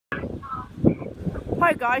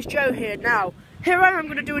Hi guys, Joe here. Now, here I am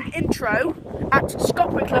going to do an intro at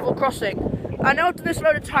Scopwick level crossing. I know I've done this a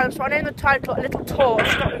load of times, so I named the title A Little Tour of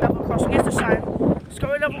Scopwick level crossing. Here's the sign.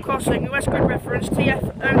 Scopwick level crossing, US grid reference,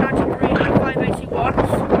 TF 093-581,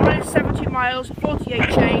 170 miles, 48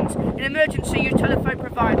 chains. In emergency, use telephone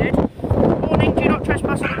provided. Warning, do not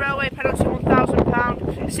trespass on the railway, penalty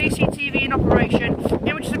 £1,000. CCTV in operation.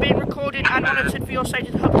 Images are being recorded and monitored for your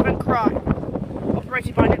safety to help prevent crime.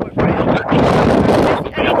 Operated by Network Rail.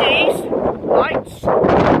 LEDs, lights,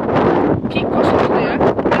 keep crossing clear,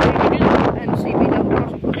 NCB level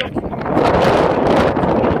crossing,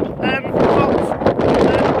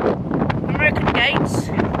 American gates,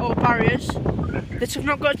 or barriers, that have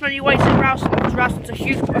not got as many weights as Ralston, because Ralston's a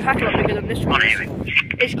huge, a heck of a lot bigger than this one is.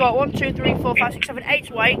 It's got 1, 2, 3, 4, 5, 6, 7,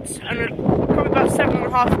 8 weights, and probably about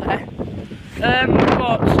 7.5 there. We've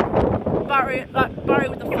got barrier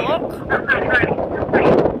with the fork.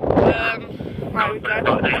 There we go.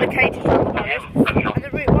 And the cages around the barriers. And the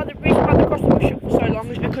reason why the crossing was shut for so long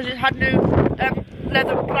is because it had new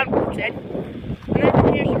leather plant put in. And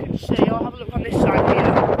over here, as you can see, I'll have a look on this side here.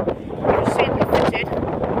 You can see they're fitted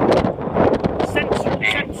sensors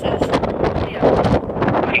here.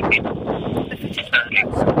 They're fitted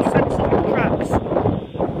sensors on tracks.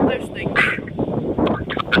 Those things.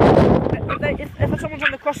 If someone's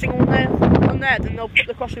on the crossing on there, then they'll put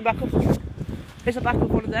the crossing back up. Here's the back of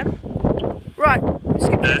one of them. Right, let's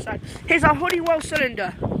skip to the side. Here's our Honeywell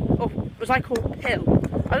cylinder, or as I call it, pill.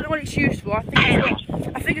 I don't know what it's used for. I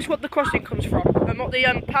think it's what the crossing comes from, and what the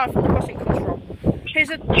power from the crossing comes from.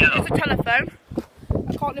 Here's a telephone.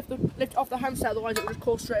 I can't lift off the handset, otherwise it will just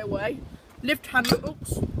call straight away. Lift handset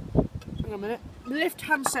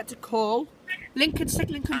to call. Lincoln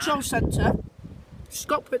Signalling Control Centre.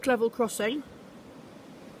 Scopwick level crossing.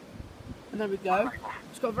 And there we go.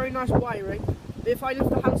 It's got very nice wiring. If I lift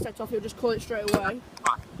the handset off, it'll just call it straight away.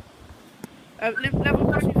 Level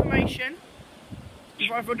crossing information.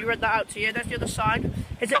 I've already read that out to you. There's the other side.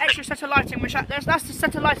 There's an extra set of lighting, which that's the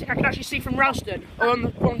set of lighting I can actually see from Ralston or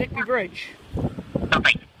on Hickory Bridge.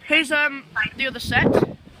 Here's the other set.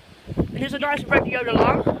 And here's a nice red Yoda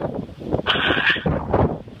alarm.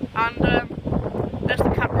 And there's the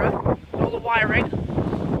camera, all the wiring.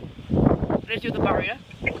 There's the other barrier.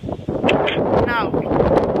 Now,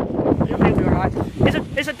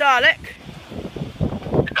 here's a Dalek.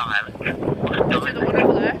 There's the other one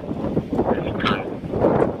over there.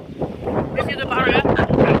 Here's the other barrier.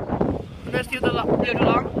 And there's the other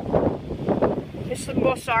alarm. Here's some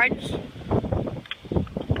more signs,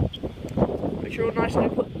 which are all nicely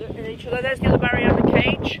put in each other. There's the other barrier and the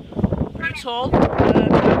cage. Pretty tall.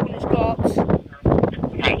 That one has got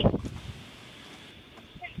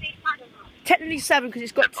technically 7 because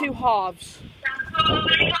it's got 2 halves.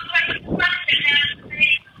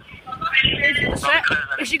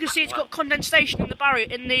 As you can see, it's got condensation in the barrier,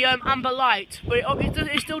 in the amber light, but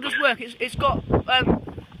it still does work. It's got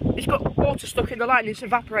water stuck in the light and it's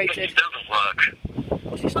evaporated. It still doesn't work.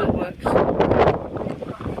 What's it still works?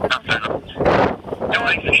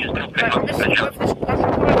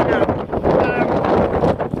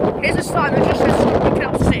 Here's a sign that just says you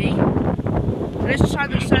cannot see. And here's a sign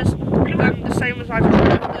that says the same as I've got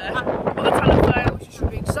over there. But the telephone, which should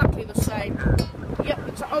be exactly the same. Yep,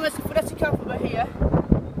 oh, there's the phonetic alphabet here,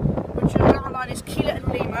 which our line is Kilo and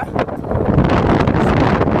Lima.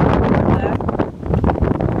 There.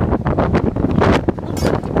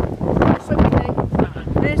 So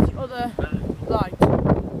there's the other light.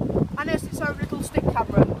 And there's its own little stick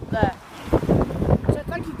camera there. So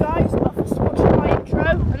thank you guys for watching my intro.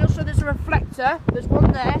 And also there's a reflector, there's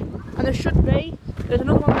one there, and there's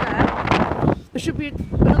another one there. There should be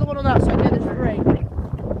another one on that side, yeah, there's 3.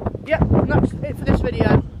 Yep, and that's it for this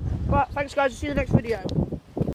video. Right, thanks guys, I'll see you in the next video.